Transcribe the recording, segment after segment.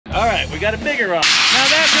All right, we got a bigger rock. Now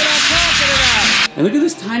that's what I'm talking about. And look at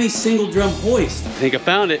this tiny single drum hoist. I think I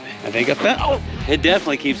found it. Oh, it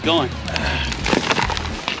definitely keeps going.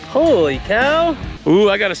 Holy cow.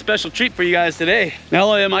 Ooh, I got a special treat for you guys today. Not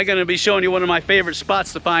only am I gonna be showing you one of my favorite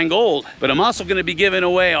spots to find gold, but I'm also gonna be giving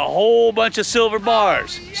away a whole bunch of silver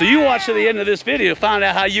bars. So you watch to the end of this video, find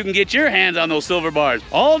out how you can get your hands on those silver bars.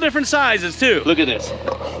 All different sizes too. Look at this.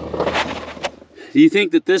 Do you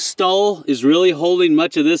think that this stall is really holding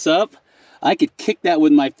much of this up? I could kick that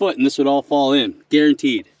with my foot and this would all fall in,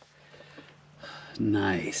 guaranteed.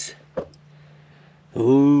 Nice.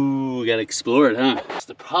 Ooh, we gotta explore it, huh? It's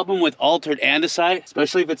the problem with altered andesite,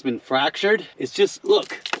 especially if it's been fractured, it's just,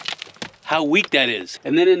 look how weak that is.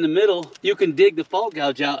 And then in the middle, you can dig the fault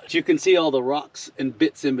gouge out. You can see all the rocks and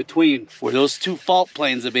bits in between where those two fault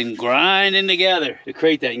planes have been grinding together to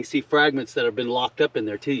create that. You can see fragments that have been locked up in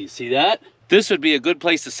there too. You see that? This would be a good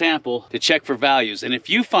place to sample to check for values. And if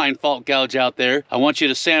you find fault gouge out there, I want you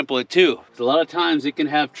to sample it too. A lot of times it can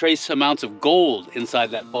have trace amounts of gold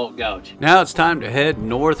inside that fault gouge. Now it's time to head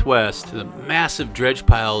northwest to the massive dredge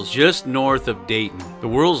piles just north of Dayton. The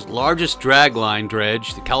world's largest dragline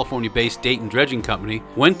dredge, the California-based Dayton Dredging Company,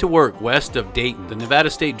 went to work west of Dayton. The Nevada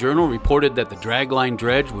State Journal reported that the dragline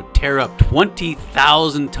dredge would tear up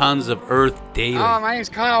 20,000 tons of earth daily. My name's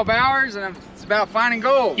Kyle Bowers and it's about finding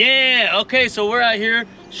gold. Yeah, okay, so we're out here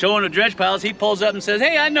showing the dredge piles. He pulls up and says,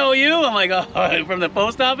 hey, I know you. I'm like, oh, from the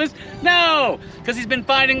post office? No, because he's been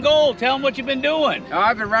finding gold. Tell him what you've been doing.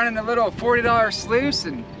 I've been running the little $40 sluice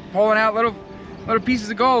and pulling out little pieces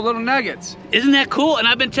of gold, little nuggets. Isn't that cool? And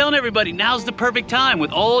I've been telling everybody, now's the perfect time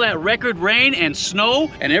with all that record rain and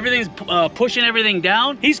snow and everything's pushing everything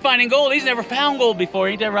down. He's finding gold. He's never found gold before,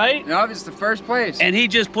 ain't that right? No, it's the first place. And he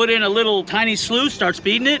just put in a little tiny sluice, starts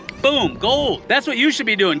feeding it, boom, gold. That's what you should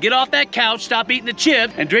be doing. Get off that couch, stop eating the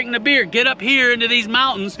chip and drinking the beer. Get up here into these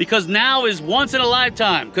mountains because now is once in a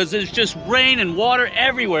lifetime because there's just rain and water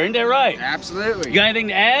everywhere, ain't that right? Absolutely. You got anything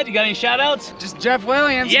to add? You got any shout outs? Just Jeff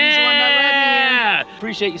Williams. Yeah! He's the one that led me here.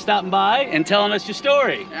 Appreciate you stopping by and telling us your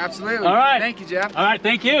story. Absolutely. All right. Thank you, Jeff. All right,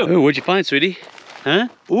 thank you. Ooh, what'd you find, sweetie? Huh?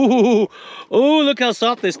 Ooh, look how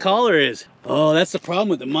soft this collar is. Oh, that's the problem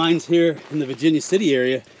with the mines here in the Virginia City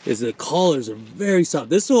area is the collars are very soft.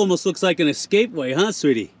 This almost looks like an escape way, huh,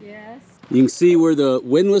 sweetie? Yes. You can see where the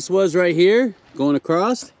windlass was right here, going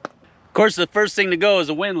across. Of course, the first thing to go is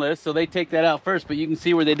a windlass, so they take that out first, but you can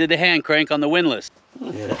see where they did the hand crank on the windlass.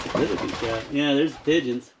 Oh, yeah, that's a really good shot. Yeah, there's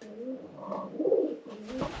pigeons.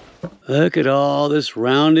 Look at all this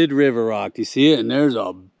rounded river rock. Do you see it? And there's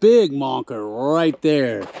a big monker right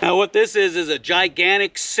there. Now what this is a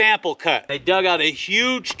gigantic sample cut. They dug out a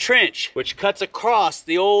huge trench which cuts across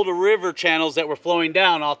the old river channels that were flowing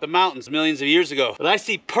down off the mountains millions of years ago. But I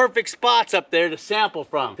see perfect spots up there to sample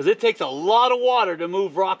from because it takes a lot of water to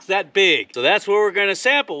move rocks that big. So that's where we're going to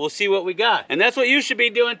sample. We'll see what we got. And that's what you should be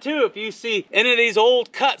doing too if you see any of these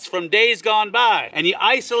old cuts from days gone by and you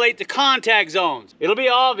isolate the contact zones. It'll be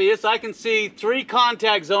obvious. I can see 3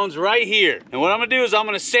 contact zones right here. And what I'm going to do is I'm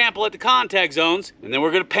going to sample at the contact zones and then we're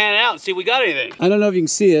going to pan it out and see if we got anything. I don't know if you can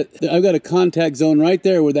see it. I've got a contact zone right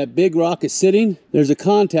there where that big rock is sitting. There's a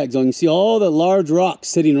contact zone. You see all the large rocks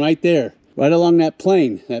sitting right there, right along that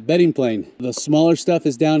plane, that bedding plane. The smaller stuff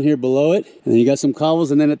is down here below it. And then you got some cobbles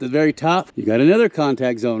and then at the very top, you got another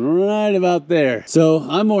contact zone right about there. So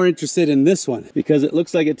I'm more interested in this one because it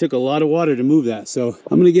looks like it took a lot of water to move that. So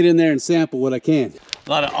I'm going to get in there and sample what I can. A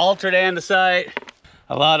lot of altered andesite,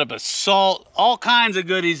 a lot of basalt, all kinds of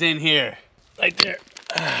goodies in here. Right there.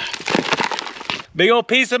 Big old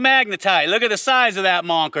piece of magnetite. Look at the size of that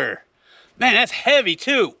monker. Man, that's heavy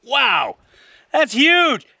too. Wow, that's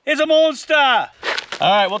huge. It's a monster. All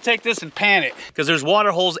right, we'll take this and pan it because there's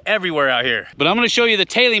water holes everywhere out here. But I'm gonna show you the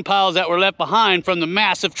tailing piles that were left behind from the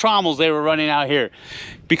massive trommels they were running out here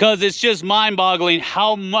because it's just mind-boggling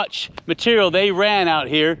how much material they ran out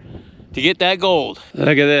here to get that gold.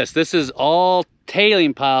 Look at this. This is all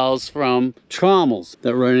tailing piles from trommels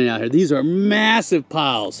that are running out here. These are massive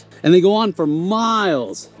piles and they go on for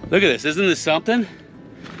miles. Look at this. Isn't this something?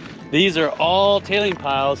 These are all tailing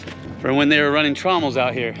piles from when they were running trommels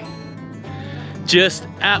out here. Just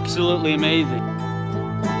absolutely amazing.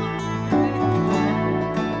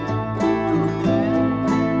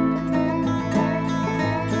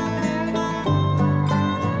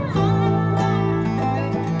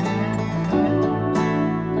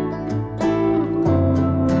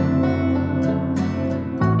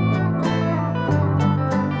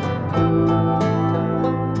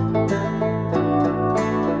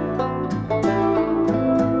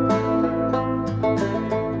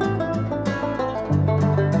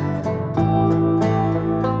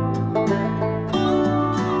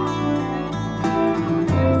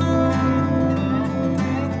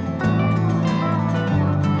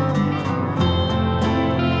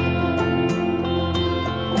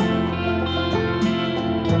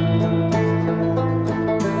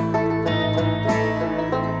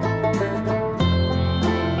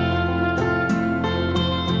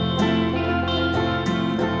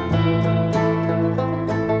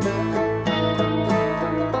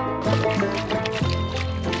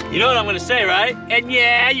 I'm gonna say, right? And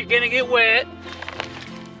yeah, you're gonna get wet.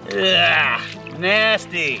 Ugh,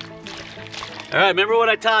 nasty. All right, remember what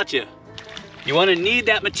I taught you. You wanna knead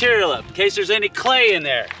that material up in case there's any clay in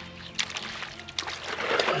there.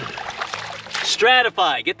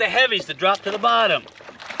 Stratify, get the heavies to drop to the bottom.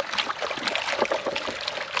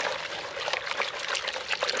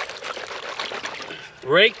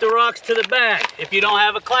 Rake the rocks to the back if you don't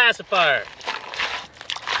have a classifier.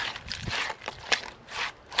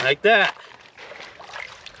 Like that.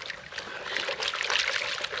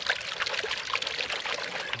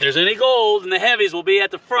 If there's any gold, and the heavies will be at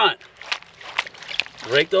the front.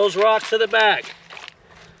 Rake those rocks to the back.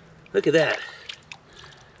 Look at that.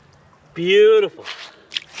 Beautiful.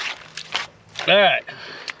 All right.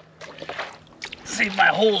 See if my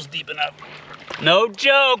hole's deep enough. No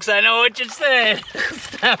jokes, I know what you said.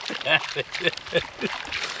 Stop that.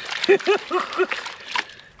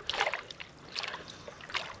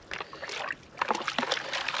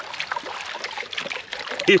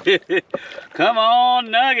 Come on,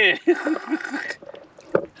 Nugget. All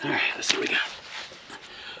right, let's see what we got.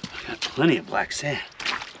 I got plenty of black sand.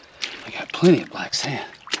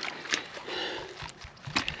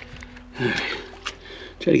 All right.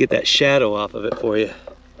 Try to get that shadow off of it for you.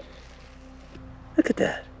 Look at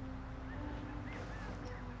that.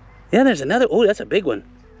 Yeah, there's another. Oh, that's a big one.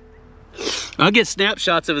 I'll get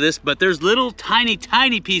snapshots of this, but there's little tiny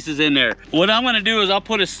pieces in there. What I'm gonna do is I'll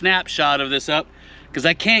put a snapshot of this up because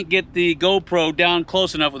I can't get the GoPro down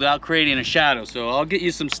close enough without creating a shadow. So I'll get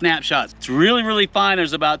you some snapshots. It's really fine.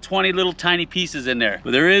 There's about 20 little tiny pieces in there,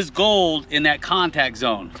 but there is gold in that contact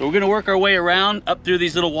zone. So we're gonna work our way around up through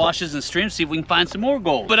these little washes and streams, see if we can find some more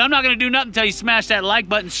gold. But I'm not gonna do nothing until you smash that like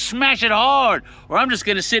button, smash it hard, or I'm just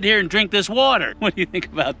gonna sit here and drink this water. What do you think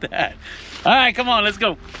about that? All right, come on, let's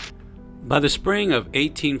go. By the spring of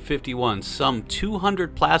 1851, some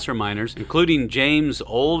 200 placer miners, including James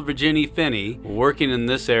Old Virginia Finney, were working in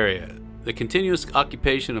this area. The continuous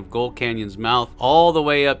occupation of Gold Canyon's mouth all the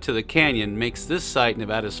way up to the canyon makes this site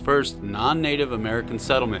Nevada's first non-Native American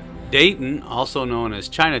settlement. Dayton, also known as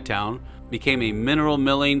Chinatown, became a mineral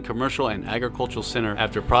milling, commercial, and agricultural center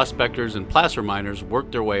after prospectors and placer miners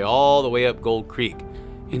worked their way all the way up Gold Creek.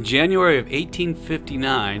 In January of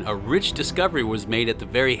 1859, a rich discovery was made at the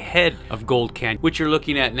very head of Gold Canyon, which you're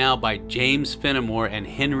looking at now by James Fenimore and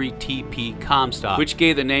Henry T.P. Comstock, which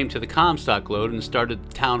gave the name to the Comstock Lode and started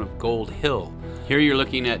the town of Gold Hill. Here you're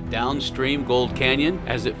looking at downstream Gold Canyon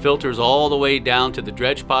as it filters all the way down to the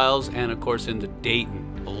dredge piles and of course into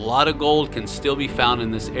Dayton. A lot of gold can still be found in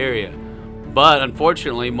this area, but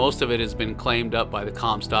unfortunately most of it has been claimed up by the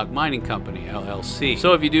Comstock Mining Company, LLC.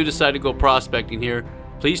 So if you do decide to go prospecting here,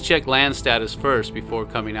 please check land status first before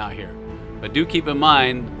coming out here. But do keep in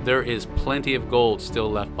mind, there is plenty of gold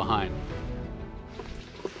still left behind.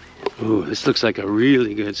 Ooh, this looks like a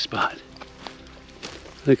really good spot.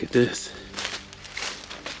 Look at this.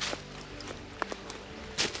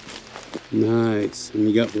 Nice, and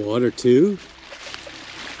we got water too.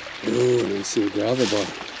 Oh, and I see a gravel bar.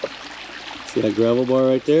 See that gravel bar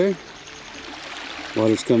right there?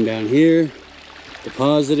 Water's come down here,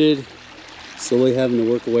 deposited. Slowly having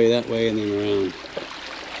to work away that way and then around.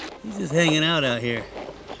 He's just hanging out here,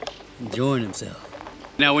 enjoying himself.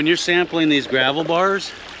 Now when you're sampling these gravel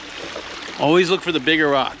bars, always look for the bigger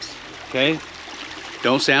rocks, okay?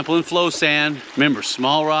 Don't sample in flow sand. Remember,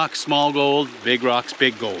 small rocks, small gold, big rocks,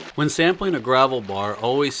 big gold. When sampling a gravel bar,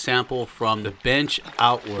 always sample from the bench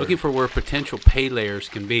outward, looking for where potential pay layers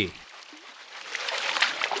can be.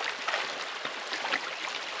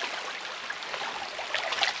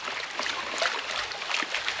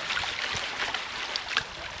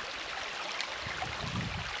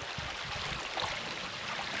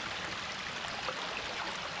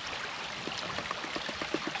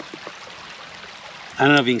 I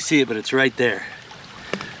don't know if you can see it, but it's right there.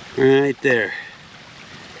 Right there.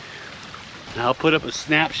 And I'll put up a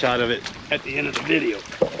snapshot of it at the end of the video.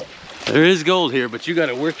 There is gold here, but you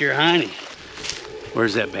gotta work your hiney.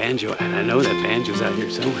 Where's that banjo at? I know that banjo's out here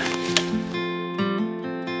somewhere.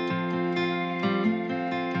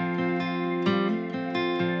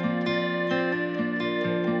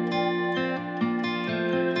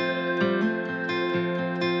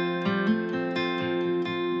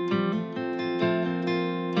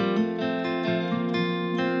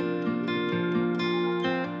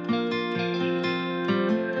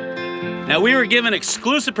 Now, we were given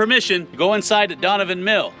exclusive permission to go inside the Donovan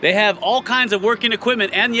mill. They have all kinds of working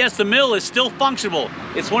equipment, and yes, the mill is still functional.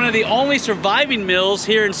 It's one of the only surviving mills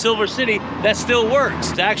here in Silver City that still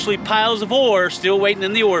works. It's actually piles of ore still waiting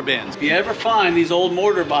in the ore bins. If you ever find these old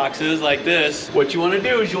mortar boxes like this, what you want to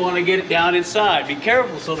do is you want to get it down inside. Be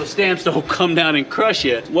careful so the stamps don't come down and crush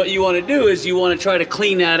you. What you want to do is you want to try to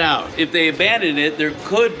clean that out. If they abandon it, there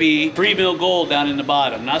could be free mill gold down in the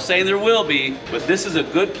bottom. I'm not saying there will be, but this is a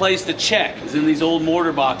good place to check, is in these old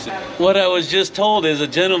mortar boxes. What I was just told is a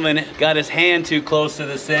gentleman got his hand too close to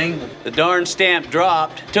this thing. The darn stamp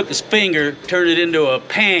dropped, took his finger, turned it into a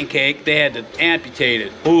pancake. They had to amputate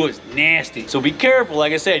it. Ooh, it's nasty. So be careful,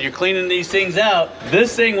 like I said, you're cleaning these things out.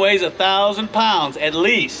 This thing weighs 1,000 pounds at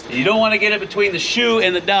least. You don't want to get it between the shoe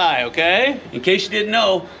and the die, okay? In case you didn't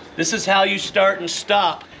know, this is how you start and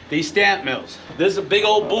stop these stamp mills. This big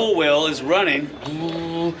old bull wheel is running,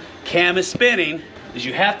 cam is spinning, is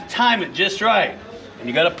you have to time it just right. And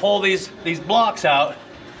you gotta pull these blocks out,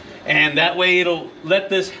 and that way it'll let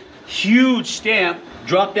this huge stamp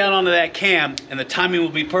drop down onto that cam, and the timing will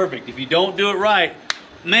be perfect. If you don't do it right,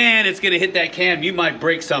 man, it's gonna hit that cam, you might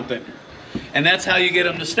break something. And that's how you get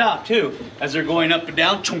them to stop too. As they're going up and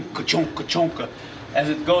down, chonka, chonka, chonka. As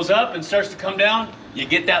it goes up and starts to come down, you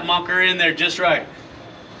get that mucker in there just right.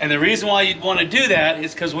 And the reason why you'd want to do that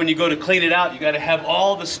is because when you go to clean it out, you got to have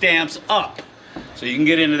all the stamps up so you can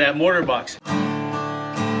get into that mortar box.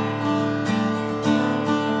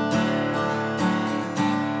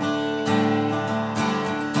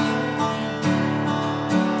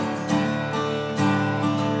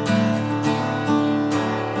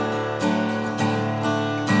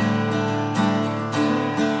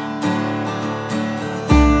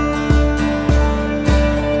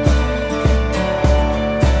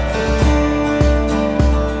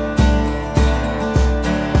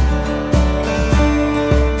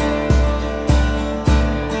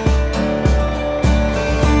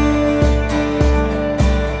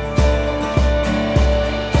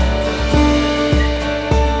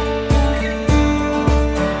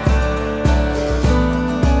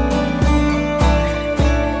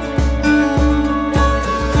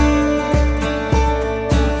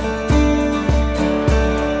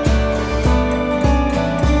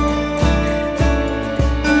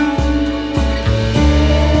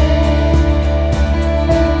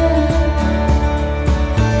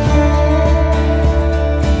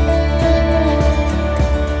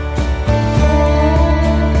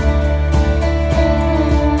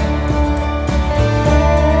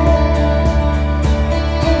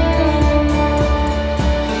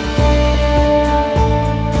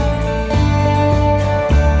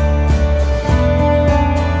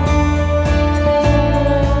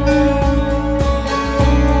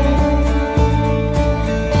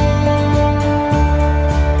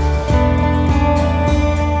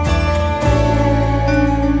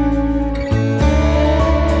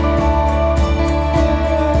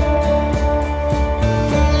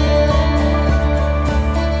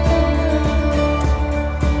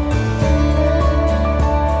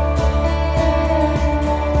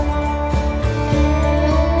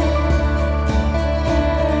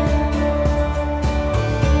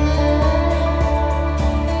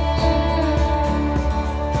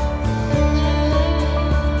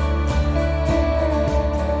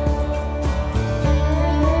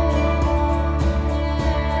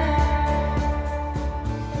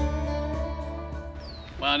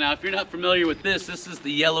 Now, if you're not familiar with this is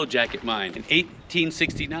the Yellow Jacket mine. In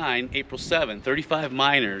 1869, April 7th, 35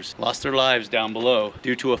 miners lost their lives down below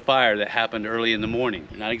due to a fire that happened early in the morning.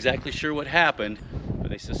 They're not exactly sure what happened, but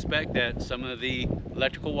they suspect that some of the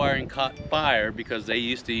electrical wiring caught fire because they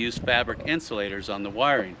used to use fabric insulators on the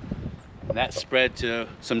wiring. And that spread to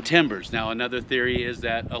some timbers. Now, another theory is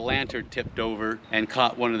that a lantern tipped over and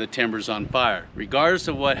caught one of the timbers on fire. Regardless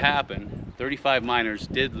of what happened, 35 miners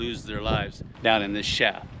did lose their lives down in this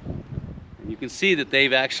shaft. And you can see that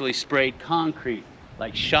they've actually sprayed concrete,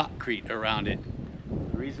 like shotcrete, around it.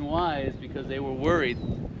 The reason why is because they were worried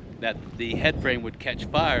that the headframe would catch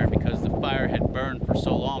fire because the fire had burned for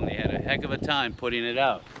so long. They had a heck of a time putting it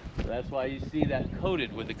out. So that's why you see that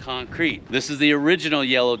coated with the concrete. This is the original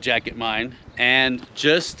Yellow Jacket mine, and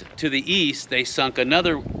just to the east they sunk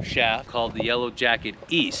another shaft called the Yellow Jacket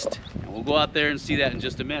East. And we'll go out there and see that in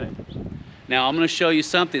just a minute. Now I'm going to show you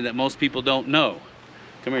something that most people don't know.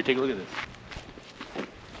 Come here, take a look at this.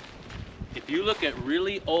 If you look at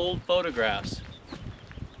really old photographs,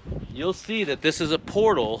 you'll see that this is a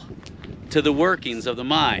portal to the workings of the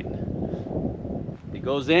mine. It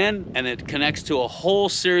goes in and it connects to a whole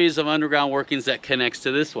series of underground workings that connects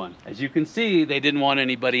to this one. As you can see, they didn't want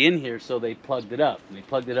anybody in here, so they plugged it up. And they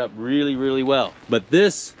plugged it up really, really well. But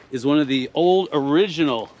this is one of the old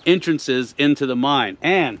original entrances into the mine.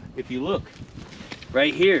 And if you look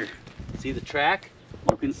right here, see the track?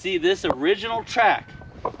 You can see this original track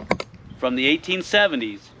from the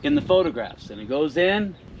 1870s in the photographs. And it goes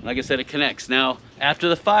in, like I said, it connects. Now, after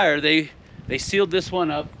the fire, they sealed this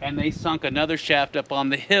one up and they sunk another shaft up on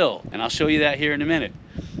the hill. And I'll show you that here in a minute.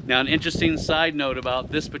 Now, an interesting side note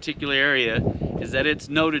about this particular area is that it's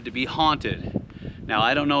noted to be haunted. Now,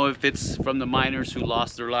 I don't know if it's from the miners who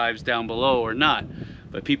lost their lives down below or not,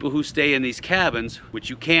 but people who stay in these cabins, which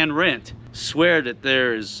you can rent, swear that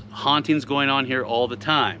there's hauntings going on here all the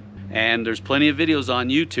time. And there's plenty of videos on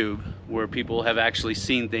YouTube where people have actually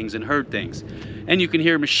seen things and heard things. And you can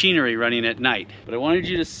hear machinery running at night. But I wanted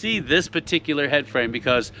you to see this particular head frame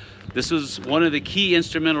because this was one of the key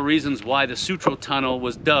instrumental reasons why the Sutro Tunnel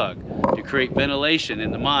was dug, to create ventilation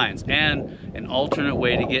in the mines and an alternate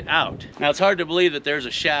way to get out. Now, it's hard to believe that there's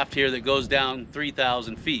a shaft here that goes down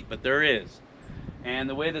 3,000 feet, but there is. And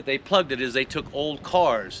the way that they plugged it is they took old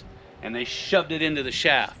cars and they shoved it into the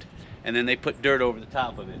shaft, and then they put dirt over the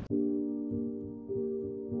top of it.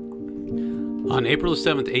 On April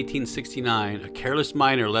 7th, 1869, a careless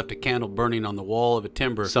miner left a candle burning on the wall of a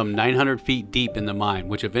timber some 900 feet deep in the mine,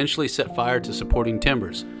 which eventually set fire to supporting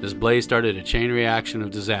timbers. This blaze started a chain reaction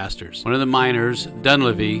of disasters. One of the miners,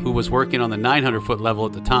 Dunleavy, who was working on the 900-foot level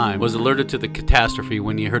at the time, was alerted to the catastrophe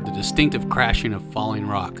when he heard the distinctive crashing of falling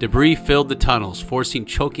rock. Debris filled the tunnels, forcing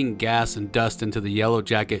choking gas and dust into the Yellow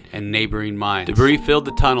Jacket and neighboring mines. Debris filled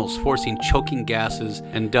the tunnels, forcing choking gases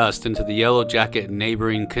and dust into the Yellow Jacket and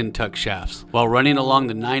neighboring Kentuck shafts. While running along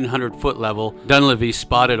the 900-foot level, Dunleavy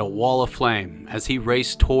spotted a wall of flame. As he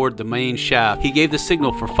raced toward the main shaft, he gave the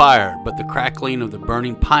signal for fire, but the crackling of the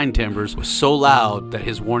burning pine timbers was so loud that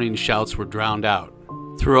his warning shouts were drowned out.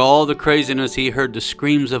 Through all the craziness, he heard the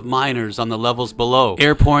screams of miners on the levels below.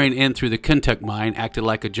 Air pouring in through the Kentuck mine acted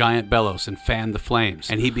like a giant bellows and fanned the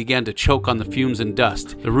flames, and he began to choke on the fumes and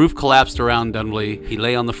dust. The roof collapsed around Dunleavy. He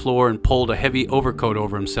lay on the floor and pulled a heavy overcoat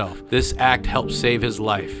over himself. This act helped save his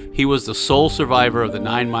life. He was the sole survivor of the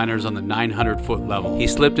 9 miners on the 900-foot level. He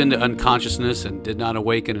slipped into unconsciousness and did not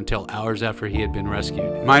awaken until hours after he had been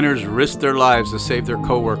rescued. Miners risked their lives to save their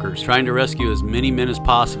co-workers, trying to rescue as many men as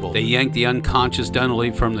possible. They yanked the unconscious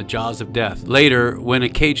Dunleavy from the jaws of death. Later, when a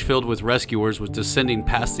cage filled with rescuers was descending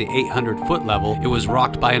past the 800-foot level, it was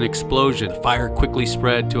rocked by an explosion. The fire quickly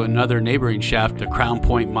spread to another neighboring shaft, the Crown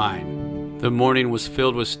Point mine. The morning was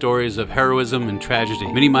filled with stories of heroism and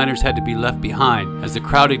tragedy. Many miners had to be left behind, as the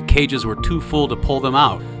crowded cages were too full to pull them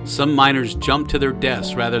out. Some miners jumped to their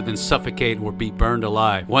deaths rather than suffocate or be burned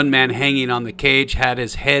alive. One man hanging on the cage had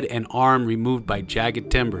his head and arm removed by jagged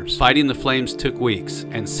timbers. Fighting the flames took weeks,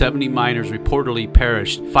 and 70 miners reportedly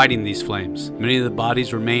perished fighting these flames. Many of the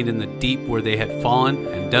bodies remained in the deep where they had fallen,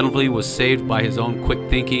 and Dunleavy was saved by his own quick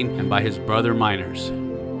thinking and by his brother miners.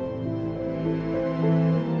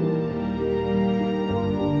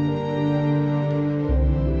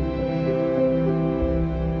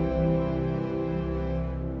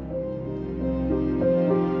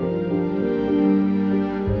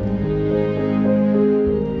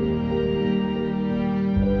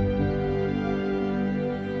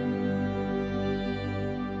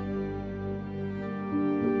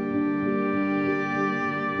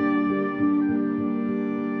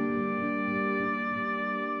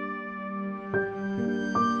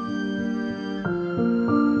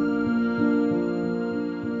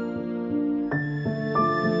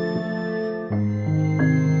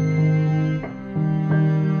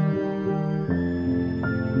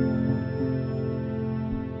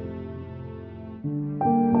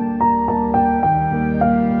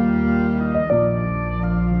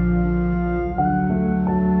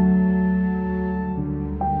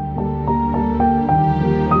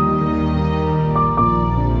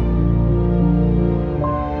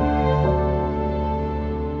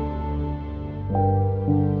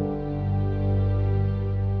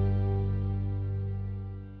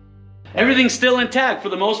 Everything's still intact for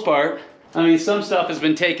the most part. I mean, some stuff has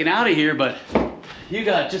been taken out of here, but you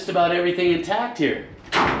got just about everything intact here.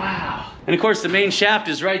 Wow. And of course the main shaft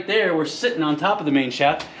is right there. We're sitting on top of the main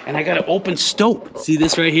shaft, and I got an open stope. See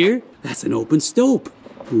this right here? That's an open stope.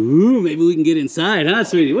 Ooh, maybe we can get inside, huh,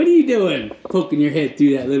 sweetie? What are you doing? Poking your head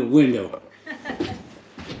through that little window.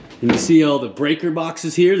 And you see all the breaker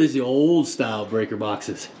boxes here? These are the old style breaker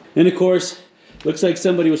boxes. And of course, looks like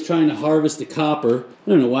somebody was trying to harvest the copper. I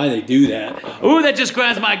don't know why they do that. Ooh, that just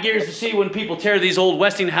grinds my gears to see when people tear these old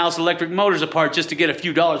Westinghouse electric motors apart just to get a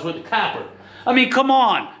few dollars worth of copper. I mean, come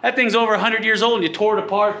on. That thing's over 100 years old and you tore it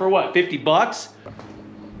apart for what, 50 bucks?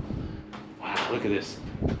 Wow, look at this.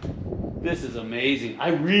 This is amazing. I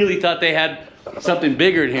really thought they had something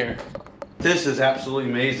bigger in here. This is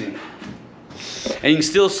absolutely amazing. And you can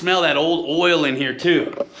still smell that old oil in here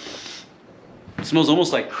too. It smells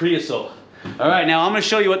almost like creosote. All right, now I'm gonna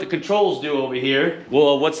show you what the controls do over here.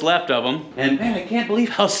 Well, what's left of them. And man, I can't believe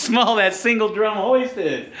how small that single drum hoist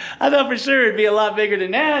is. I thought for sure it'd be a lot bigger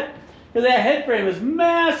than that. Because that head frame is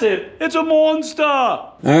massive. It's a monster.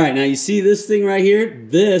 All right, now you see this thing right here?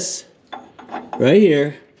 This right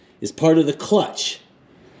here is part of the clutch.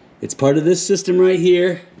 It's part of this system right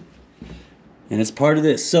here. And it's part of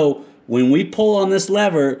this. So when we pull on this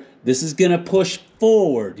lever, this is gonna push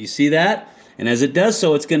forward. You see that? And as it does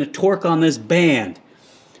so, it's gonna torque on this band.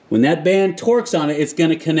 When that band torques on it, it's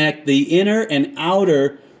gonna connect the inner and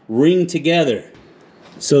outer ring together.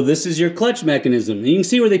 So this is your clutch mechanism. And you can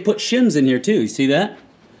see where they put shims in here too. You see that?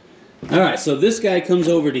 All right, so this guy comes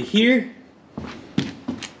over to here.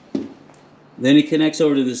 Then he connects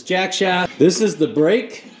over to this jack shaft. This is the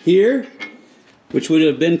brake here, which would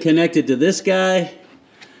have been connected to this guy,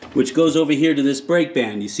 which goes over here to this brake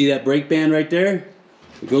band. You see that brake band right there?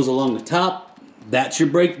 It goes along the top. That's your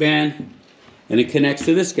brake band, and it connects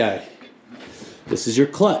to this guy. This is your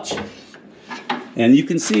clutch. And you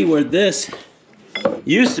can see where this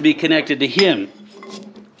used to be connected to him,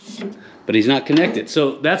 but he's not connected.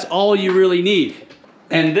 So that's all you really need.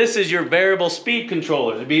 And this is your variable speed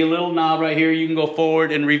controller. There'd be a little knob right here. You can go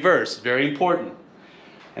forward and reverse. Very important.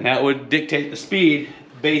 And that would dictate the speed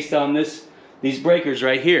based on these breakers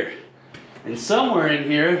right here. And somewhere in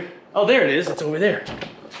here, oh, there it is. It's over there.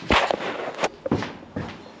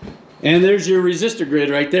 And there's your resistor grid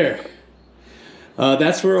right there.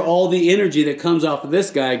 That's where all the energy that comes off of this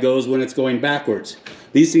guy goes when it's going backwards.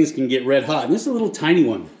 These things can get red hot. And this is a little tiny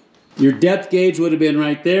one. Your depth gauge would have been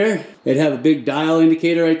right there. It'd have a big dial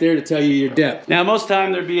indicator right there to tell you your depth. Now, most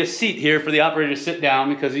time there'd be a seat here for the operator to sit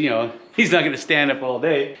down because, you know, he's not going to stand up all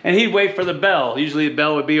day. And he'd wait for the bell. Usually the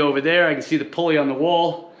bell would be over there. I can see the pulley on the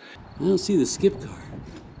wall. I don't see the skip car.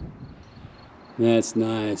 That's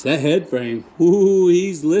nice. That head frame. Ooh,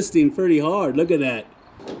 he's listing pretty hard. Look at that.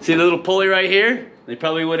 See the little pulley right here? They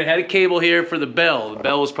probably would have had a cable here for the bell. The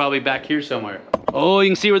bell was probably back here somewhere. Oh, you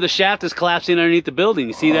can see where the shaft is collapsing underneath the building.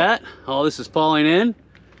 You see that? All this is falling in.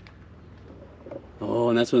 Oh,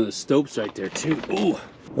 and that's one of the stopes right there too. Ooh,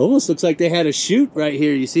 almost looks like they had a chute right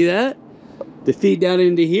here. You see that? To feed down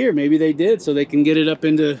into here. Maybe they did so they can get it up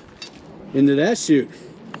into that chute.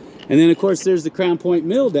 And then of course there's the Crown Point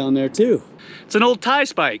Mill down there too. It's an old tie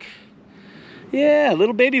spike. Yeah, a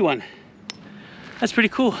little baby one. That's pretty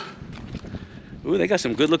cool. Ooh, they got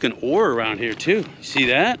some good looking ore around here too. You see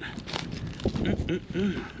that?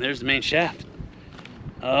 There's the main shaft.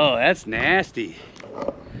 Oh, that's nasty.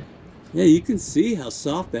 Yeah, you can see how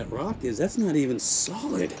soft that rock is. That's not even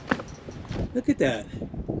solid. Look at that.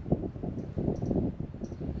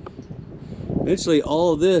 Eventually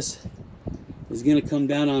all of this is gonna come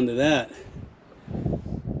down onto that.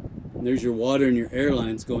 And there's your water and your air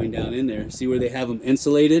lines going down in there. See where they have them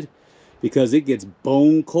insulated? Because it gets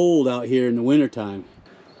bone cold out here in the wintertime.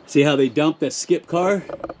 See how they dumped that skip car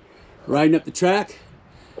riding up the track?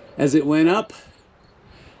 As it went up,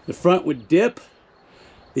 the front would dip,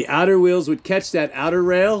 the outer wheels would catch that outer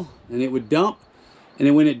rail, and it would dump. And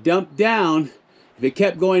then when it dumped down, if it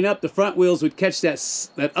kept going up, the front wheels would catch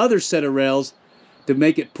that other set of rails to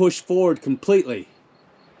make it push forward completely.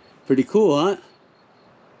 Pretty cool, huh?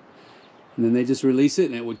 And then they just release it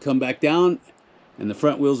and it would come back down, and the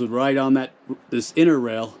front wheels would ride on this inner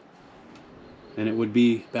rail, and it would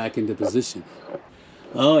be back into position.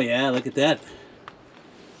 Oh yeah, look at that.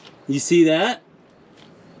 You see that?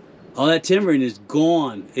 All that timbering is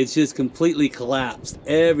gone. It's just completely collapsed.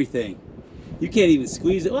 Everything. You can't even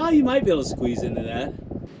squeeze it. Well, you might be able to squeeze into that.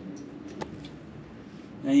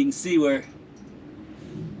 Now you can see where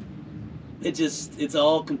it's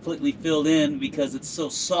all completely filled in because it's so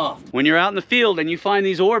soft. When you're out in the field and you find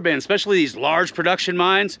these ore bins, especially these large production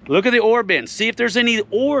mines, look at the ore bins. See if there's any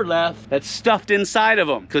ore left that's stuffed inside of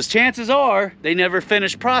them, because chances are they never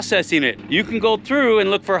finished processing it. You can go through and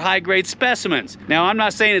look for high-grade specimens. Now, I'm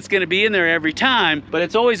not saying it's going to be in there every time, but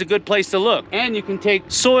it's always a good place to look. And you can take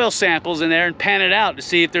soil samples in there and pan it out to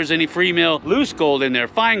see if there's any free mill loose gold in there,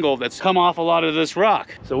 fine gold that's come off a lot of this rock.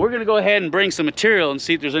 So we're going to go ahead and bring some material and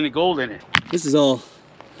see if there's any gold in it. This is all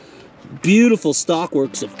beautiful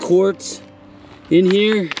stockworks of quartz in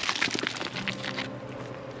here.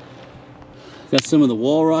 Got some of the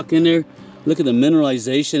wall rock in there. Look at the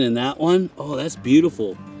mineralization in that one. Oh, that's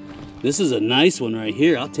beautiful. This is a nice one right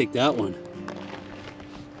here. I'll take that one.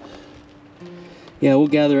 Yeah, we'll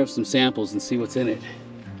gather up some samples and see what's in it.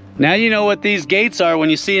 Now you know what these gates are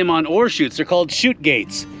when you see them on ore chutes. They're called chute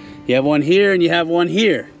gates. You have one here and you have one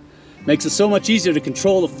here. Makes it so much easier to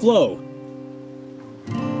control the flow.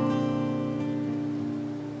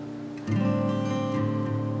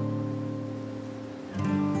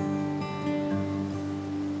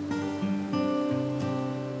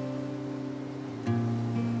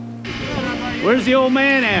 Where's the old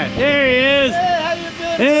man at? There he is. Hey, how you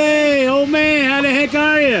been? Hey, old man, how the heck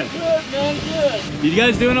are you? Good, man, good. You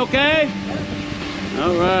guys doing okay?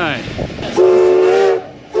 All right.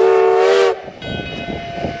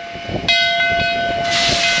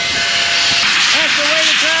 That's the way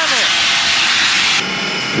to travel.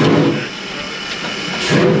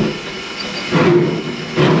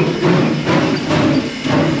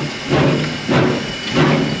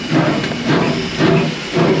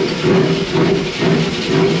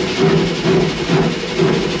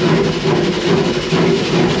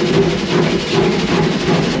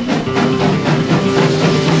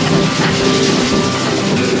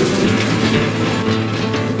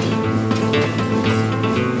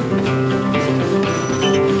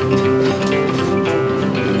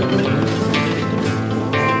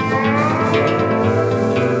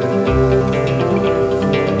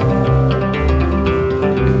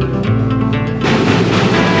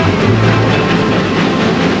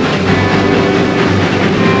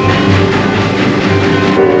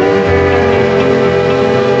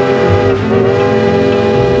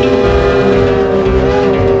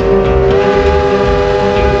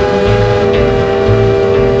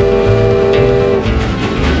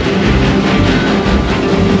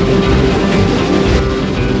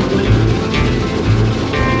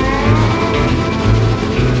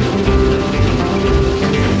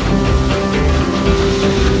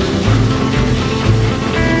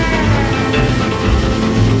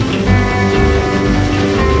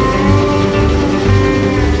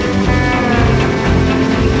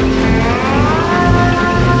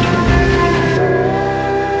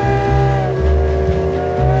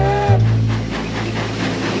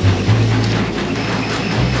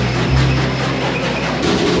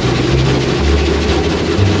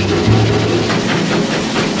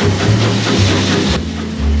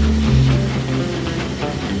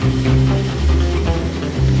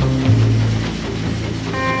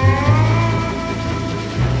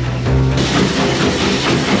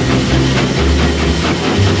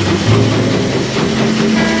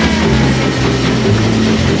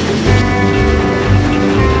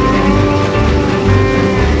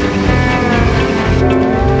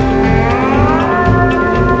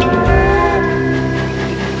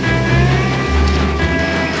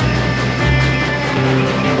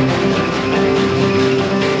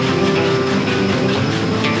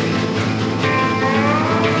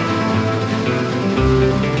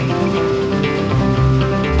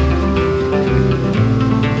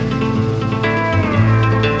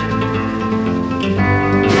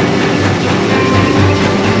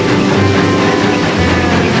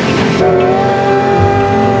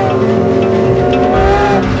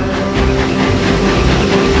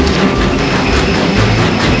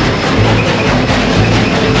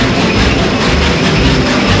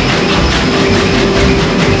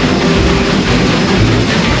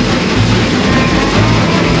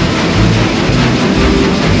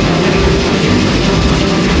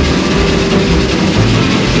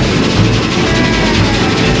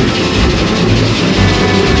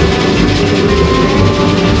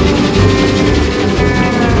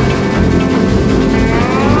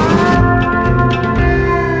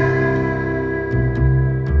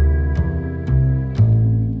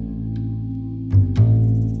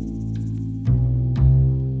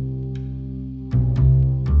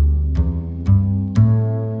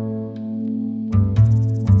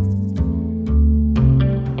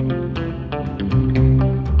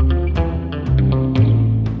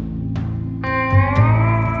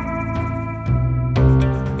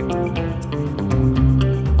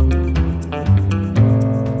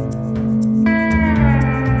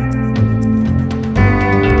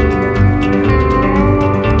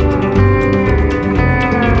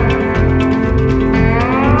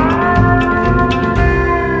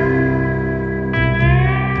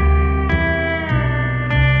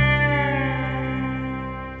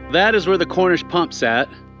 That is where the Cornish pump sat.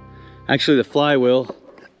 Actually the flywheel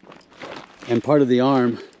and part of the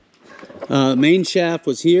arm. Main shaft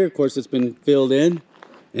was here, of course it's been filled in,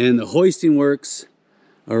 and the hoisting works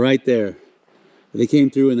are right there. They came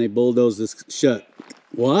through and they bulldozed this shut.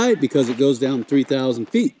 Why? Because it goes down 3,000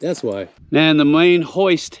 feet, that's why. And the main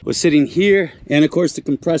hoist was sitting here, and of course the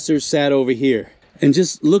compressors sat over here. And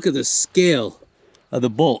just look at the scale of the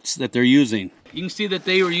bolts that they're using. You can see that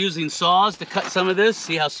they were using saws to cut some of this.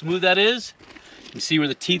 See how smooth that is? You see where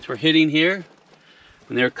the teeth were hitting here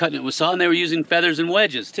when they were cutting it with saw, and they were using feathers and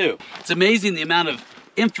wedges too. It's amazing the amount of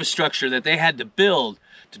infrastructure that they had to build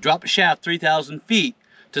to drop a shaft 3,000 feet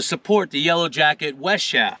to support the Yellow Jacket west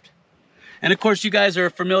shaft. And of course, you guys are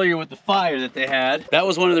familiar with the fire that they had. That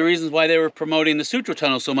was one of the reasons why they were promoting the Sutro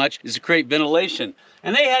Tunnel so much, is to create ventilation.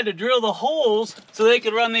 And they had to drill the holes so they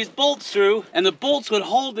could run these bolts through, and the bolts would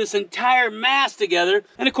hold this entire mass together.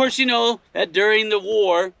 And of course, you know that during the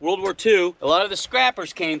war, World War II, a lot of the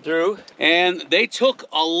scrappers came through, and they took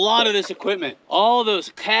a lot of this equipment. All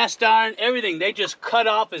those cast iron, everything, they just cut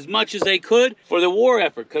off as much as they could for the war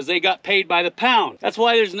effort, because they got paid by the pound. That's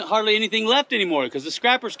why there's hardly anything left anymore, because the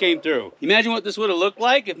scrappers came through. Imagine what this would have looked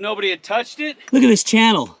like if nobody had touched it. Look at this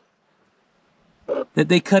channel that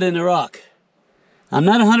they cut in the rock. I'm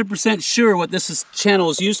not 100% sure what this channel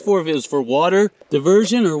is used for, if it was for water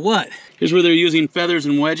diversion or what. Here's where they're using feathers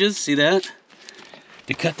and wedges, see that?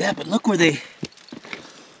 To cut that, but look where they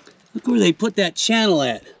put that channel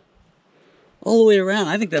at. All the way around.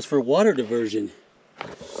 I think that's for water diversion.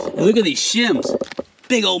 And look at these shims.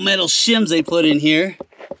 Big old metal shims they put in here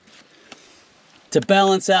to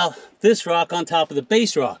balance out this rock on top of the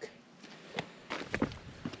base rock.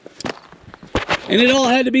 And it all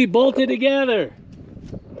had to be bolted together.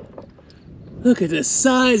 Look at the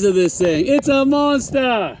size of this thing. It's a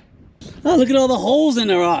monster. Oh, look at all the holes in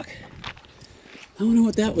the rock. I wonder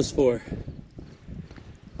what that was for.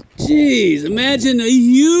 Jeez, imagine the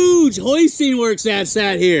huge hoisting works that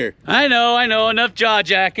sat here. I know, enough jaw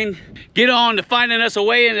jacking. Get on to finding us a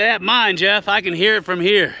way into that mine, Jeff. I can hear it from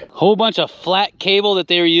here. Whole bunch of flat cable that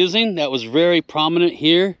they were using that was very prominent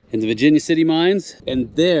here in the Virginia City mines.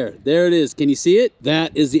 And there it is. Can you see it?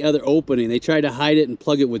 That is the other opening. They tried to hide it and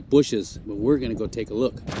plug it with bushes, but we're gonna go take a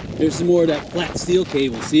look. There's some more of that flat steel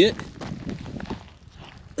cable, see it?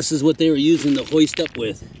 This is what they were using to hoist up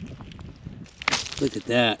with. Look at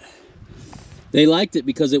that. They liked it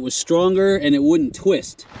because it was stronger and it wouldn't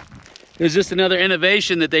twist. There's just another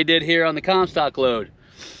innovation that they did here on the Comstock lode.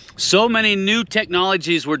 So many new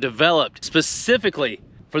technologies were developed specifically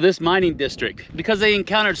for this mining district because they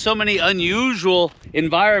encountered so many unusual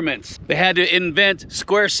environments. They had to invent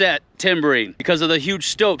square set timbering because of the huge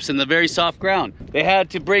stopes and the very soft ground. They had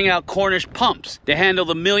to bring out Cornish pumps to handle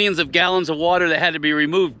the millions of gallons of water that had to be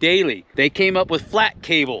removed daily. They came up with flat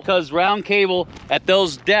cable because round cable at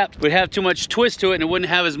those depths would have too much twist to it and it wouldn't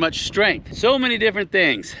have as much strength. So many different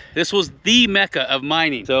things. This was the mecca of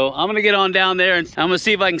mining. So I'm gonna get on down there and I'm gonna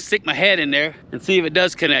see if I can stick my head in there and see if it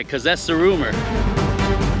does connect, because that's the rumor.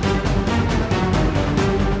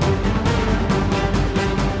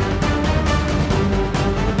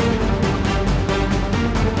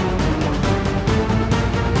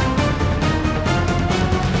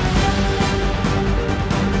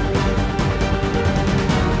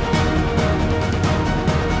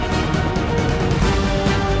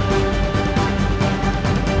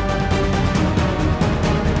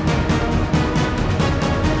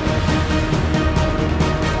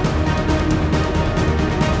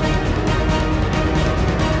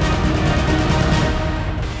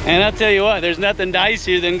 And I'll tell you what, there's nothing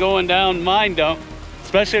dicier than going down mine dump,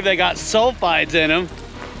 especially if they got sulfides in them,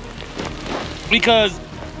 because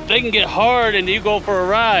they can get hard and you go for a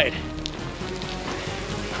ride.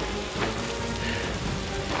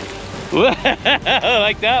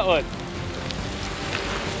 Like that one.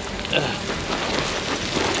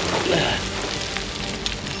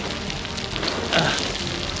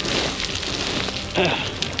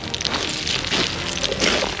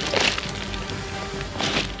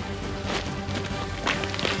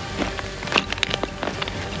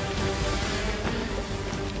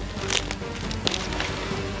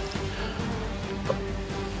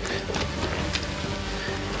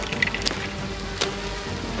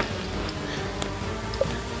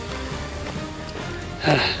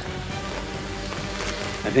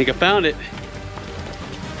 I think I found it.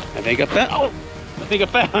 I think I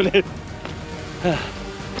found it.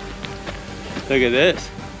 Look at this.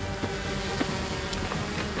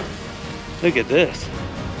 Look at this.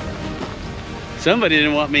 Somebody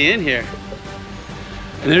didn't want me in here.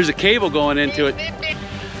 And there's a cable going into it.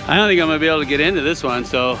 I don't think I'm gonna be able to get into this one,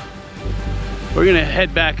 so we're gonna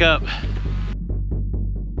head back up.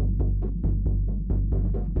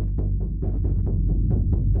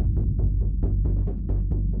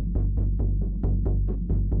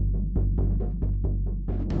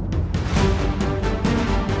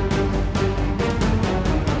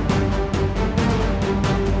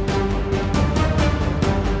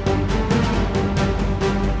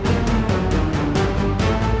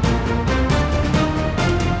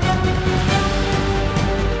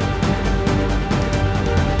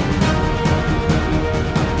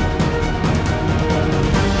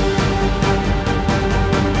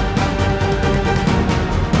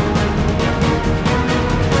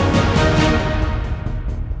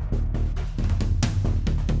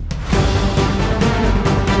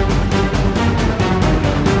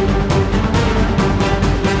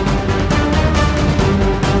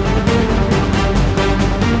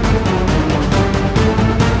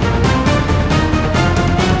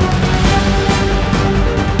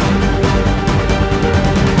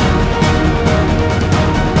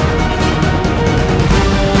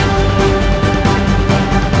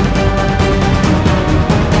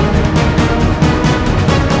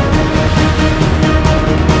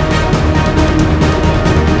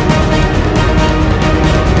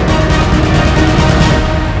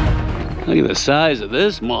 the size of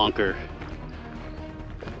this monker.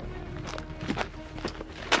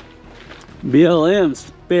 BLM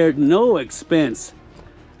spared no expense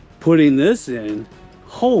putting this in.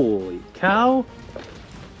 Holy cow.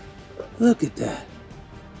 Look at that.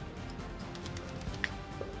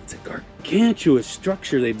 It's a gargantuous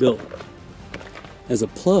structure they built as a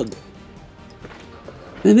plug.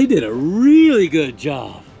 And they did a really good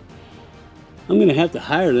job. I'm gonna have to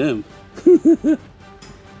hire them.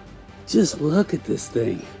 Just look at this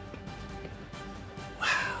thing. Wow.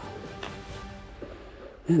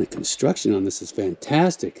 Man, the construction on this is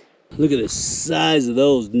fantastic. Look at the size of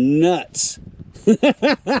those nuts. Woo,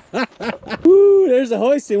 there's the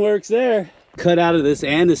hoisting works there. Cut out of this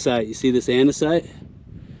andesite. You see this andesite?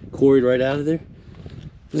 Quarried right out of there.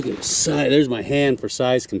 Look at the size. There's my hand for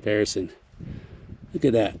size comparison. Look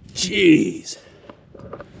at that. Jeez.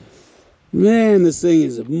 Man, this thing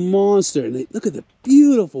is a monster. And look at the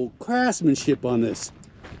beautiful craftsmanship on this.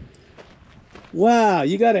 Wow,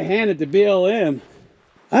 you got to hand it to BLM.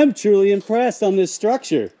 I'm truly impressed on this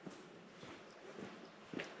structure.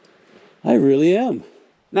 I really am.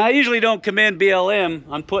 Now, I usually don't commend BLM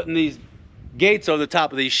on putting these gates over the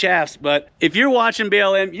top of these shafts, but if you're watching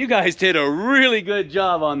BLM, you guys did a really good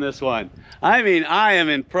job on this one. I mean, I am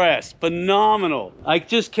impressed. Phenomenal. I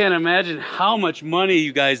just can't imagine how much money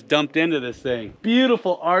you guys dumped into this thing.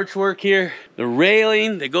 Beautiful archwork here. The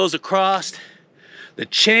railing that goes across. The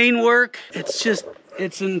chain work. It's just,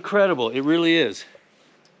 it's incredible. It really is.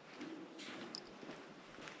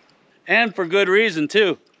 And for good reason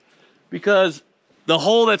too. Because the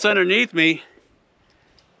hole that's underneath me,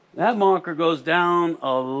 that monker goes down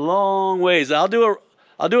a long ways. I'll do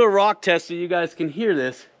a rock test so you guys can hear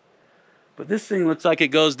this. But this thing looks like it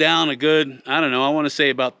goes down a good, I don't know, I want to say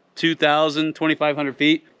about 2,000, 2,500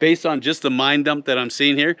 feet based on just the mine dump that I'm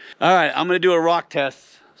seeing here. All right, I'm going to do a rock test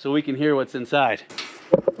so we can hear what's inside.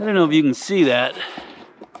 I don't know if you can see that.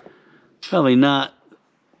 Probably not.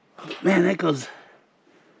 Man, that goes,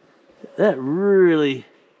 that really,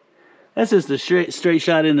 that's just a straight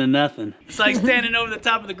shot into nothing. It's like standing over the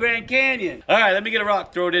top of the Grand Canyon. All right, let me get a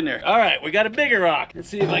rock, throw it in there. All right, we got a bigger rock. Let's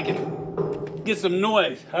see if I can get some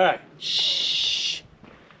noise. All right, shh.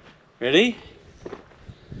 Ready?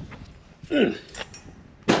 Now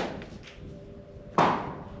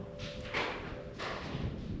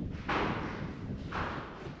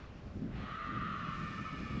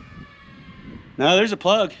there's a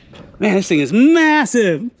plug. Man, this thing is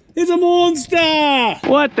massive. It's a monster!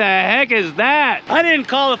 What the heck is that? I didn't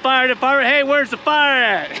call the fire department. Hey, where's the fire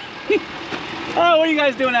at? Oh, what are you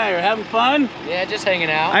guys doing out here? Having fun? Yeah, just hanging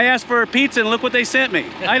out. I asked for a pizza and look what they sent me.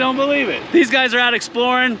 I don't believe it. These guys are out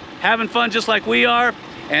exploring, having fun just like we are,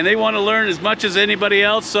 and they want to learn as much as anybody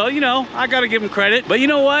else. So, you know, I got to give them credit. But you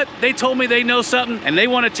know what? They told me they know something and they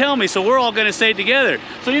want to tell me, so we're all going to say it together.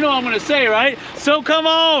 So you know what I'm going to say, right? So come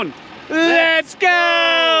on! Let's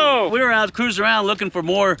go! We were out cruising around looking for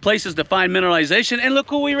more places to find mineralization, and look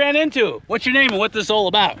who we ran into. What's your name and what's this all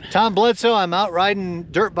about? Tom Bledsoe. I'm out riding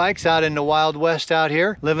dirt bikes out in the Wild West out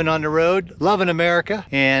here, living on the road, loving America,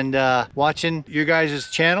 and watching your guys'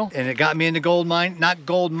 channel. And it got me into gold mine, not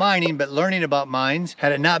gold mining, but learning about mines.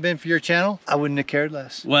 Had it not been for your channel, I wouldn't have cared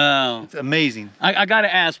less. Wow. It's amazing. I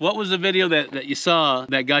gotta ask, what was the video that you saw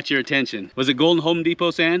that got your attention? Was it Golden Home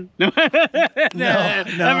Depot sand? No. No.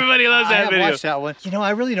 Everybody loves that video. I watched that one. You know, I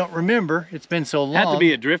really don't remember. It's been so long. Had to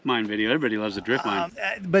be a drift mine video. Everybody loves a drift mine.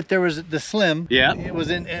 But there was the Slim. Yeah. It was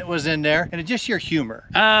in there, and it's just your humor.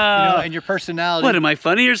 Oh. You know, and your personality. What, am I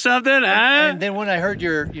funny or something? And then when I heard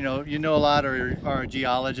you know a lot, or are a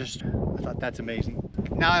geologist, I thought that's amazing.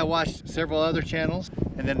 Now I watched several other channels,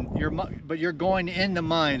 and then you're going into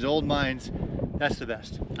mines, old mines. That's the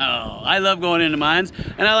best. Oh, I love going into mines,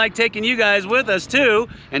 and I like taking you guys with us too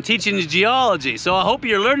and teaching you geology. So I hope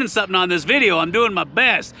you're learning something on this video. I'm doing my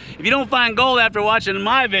best. If you don't find gold after watching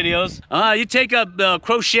my videos, you take up the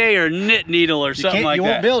crochet or knit needle or something like that. You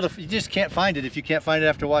won't be able to. You just can't find it if you can't find it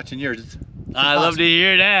after watching yours. It's I love to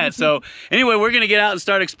hear that. So anyway, we're gonna get out and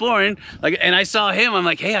start exploring. And I saw him. I'm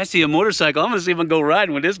like, hey, I see a motorcycle. I'm gonna see if I can go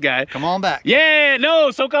riding with this guy. Come on back. Yeah, no.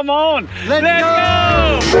 So come on. Let's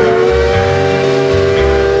go.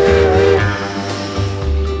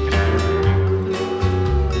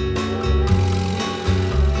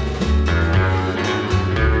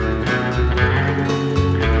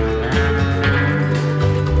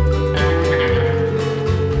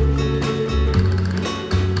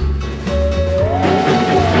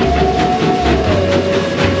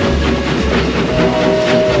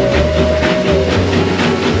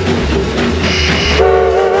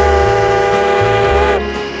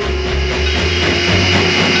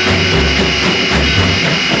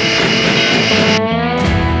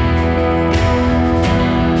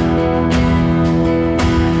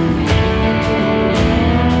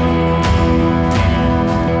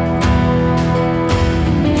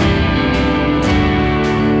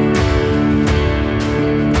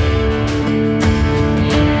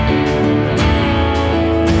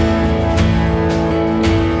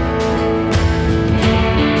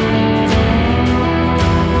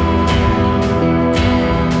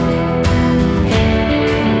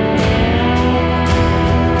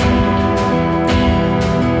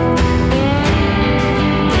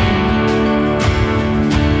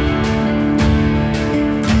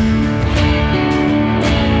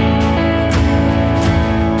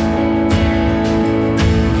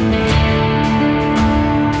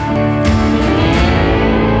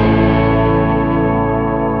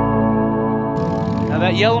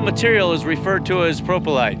 That yellow material is referred to as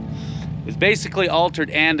propylite. It's basically altered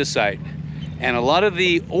andesite. And a lot of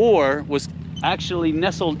the ore was actually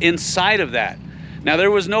nestled inside of that. Now,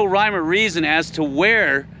 there was no rhyme or reason as to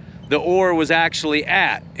where the ore was actually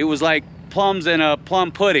at. It was like plums in a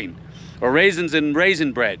plum pudding or raisins in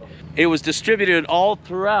raisin bread. It was distributed all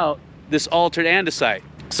throughout this altered andesite.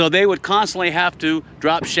 So they would constantly have to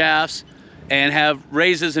drop shafts and have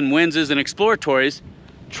raises and winzes and exploratories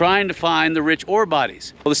trying to find the rich ore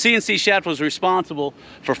bodies. Well, the CNC shaft was responsible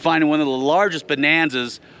for finding one of the largest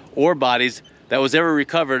bonanzas ore bodies that was ever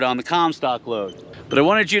recovered on the Comstock lode. But I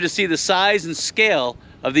wanted you to see the size and scale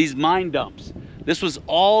of these mine dumps. This was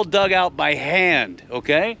all dug out by hand,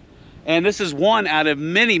 okay? And this is one out of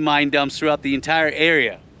many mine dumps throughout the entire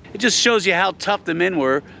area. It just shows you how tough the men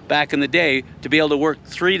were back in the day to be able to work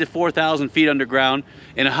 3,000 to 4,000 feet underground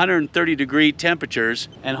in 130-degree temperatures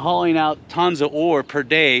and hauling out tons of ore per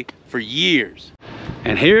day for years.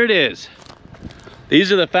 And here it is.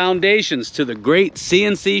 These are the foundations to the great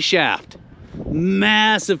CNC shaft.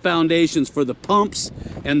 Massive foundations for the pumps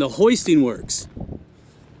and the hoisting works.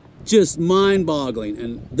 Just mind-boggling.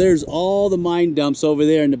 And there's all the mine dumps over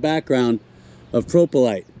there in the background of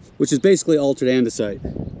propylite, which is basically altered andesite.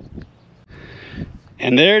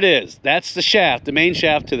 And there it is. That's the shaft, the main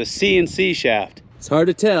shaft to the CNC shaft. It's hard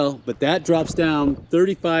to tell, but that drops down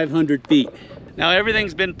 3,500 feet. Now,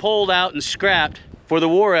 everything's been pulled out and scrapped for the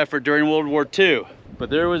war effort during World War II. But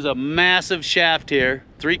there was a massive shaft here,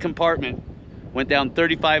 3-compartment, went down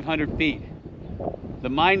 3,500 feet. The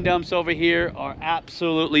mine dumps over here are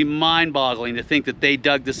absolutely mind-boggling to think that they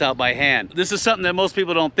dug this out by hand. This is something that most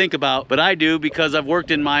people don't think about, but I do because I've worked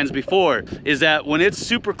in mines before, is that when it's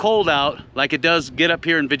super cold out, like it does get up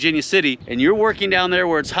here in Virginia City, and you're working down there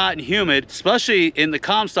where it's hot and humid, especially in the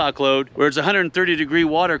Comstock lode, where it's 130-degree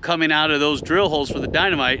water coming out of those drill holes for the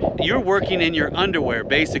dynamite, you're working in your underwear,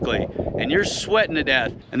 basically, and you're sweating to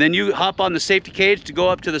death. And then you hop on the safety cage to go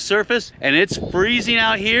up to the surface, and it's freezing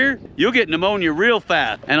out here, you'll get pneumonia real fast.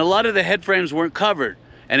 And a lot of the head frames weren't covered.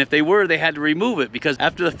 And if they were, they had to remove it because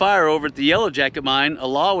after the fire over at the Yellow Jacket mine, a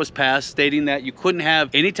law was passed stating that you couldn't have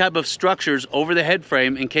any type of structures over the head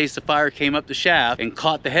frame in case the fire came up the shaft and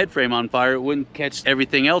caught the head frame on fire. It wouldn't catch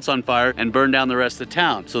everything else on fire and burn down the rest of the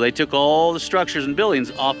town. So they took all the structures and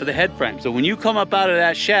buildings off of the head frame. So when you come up out of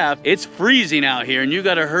that shaft, it's freezing out here and you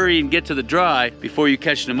got to hurry and get to the dry before you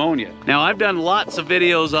catch pneumonia. Now, I've done lots of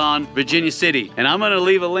videos on Virginia City, and I'm going to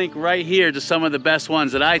leave a link right here to some of the best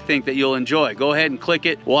ones that I think that you'll enjoy. Go ahead and click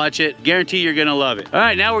it. Watch it. Guarantee you're gonna love it. All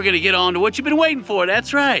right, now we're gonna get on to what you've been waiting for.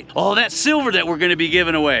 That's right. All that silver that we're gonna be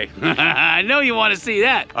giving away. I know you want to see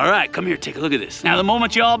that. All right, come here, take a look at this. Now, the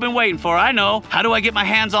moment you all been waiting for, I know. How do I get my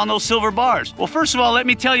hands on those silver bars? Well, first of all, let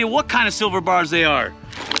me tell you what kind of silver bars they are.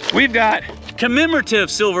 We've got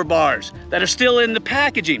commemorative silver bars that are still in the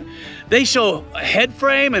packaging. They show a head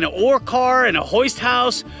frame and an ore car and a hoist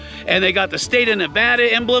house, and they got the state of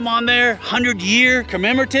Nevada emblem on there, 100-year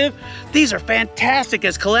commemorative. These are fantastic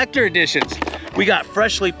as collector editions. We got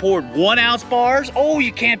freshly poured 1-ounce bars. Oh,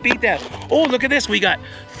 you can't beat that. Oh, look at this. We got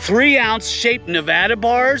 3-ounce shaped Nevada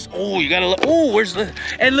bars. Oh, you gotta look. Oh, where's the,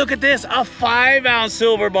 and look at this, a 5-ounce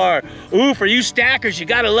silver bar. Ooh, for you stackers, you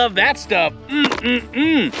gotta love that stuff.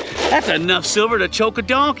 That's enough silver to choke a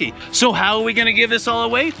donkey. So how are we gonna give this all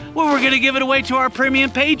away? Well, we're gonna give it away to our premium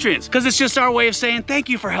patrons, because it's just our way of saying thank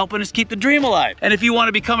you for helping us keep the dream alive. And if you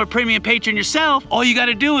wanna become a premium patron yourself, all you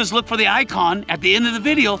gotta do is look for the icon at the end of the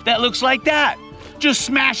video that looks like that. Just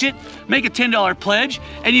smash it, make a $10 pledge,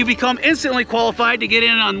 and you become instantly qualified to get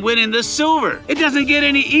in on winning this silver. It doesn't get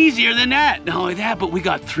any easier than that. Not only that, but we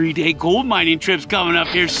got 3-day gold mining trips coming up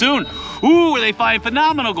here soon. Ooh, where they find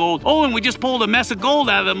phenomenal gold. Oh, and we just pulled a mess of gold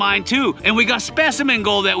out of the mine too. And we got specimen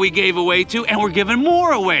gold that we gave away too, and we're giving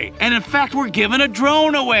more away. And in fact, we're giving a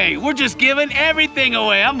drone away. We're just giving everything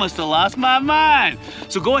away. I must have lost my mind.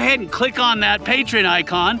 So go ahead and click on that Patreon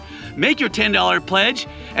icon, make your $10 pledge,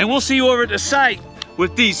 and we'll see you over at the site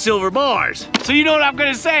with these silver bars. So you know what I'm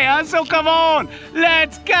gonna say, huh? So come on,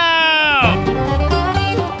 let's go!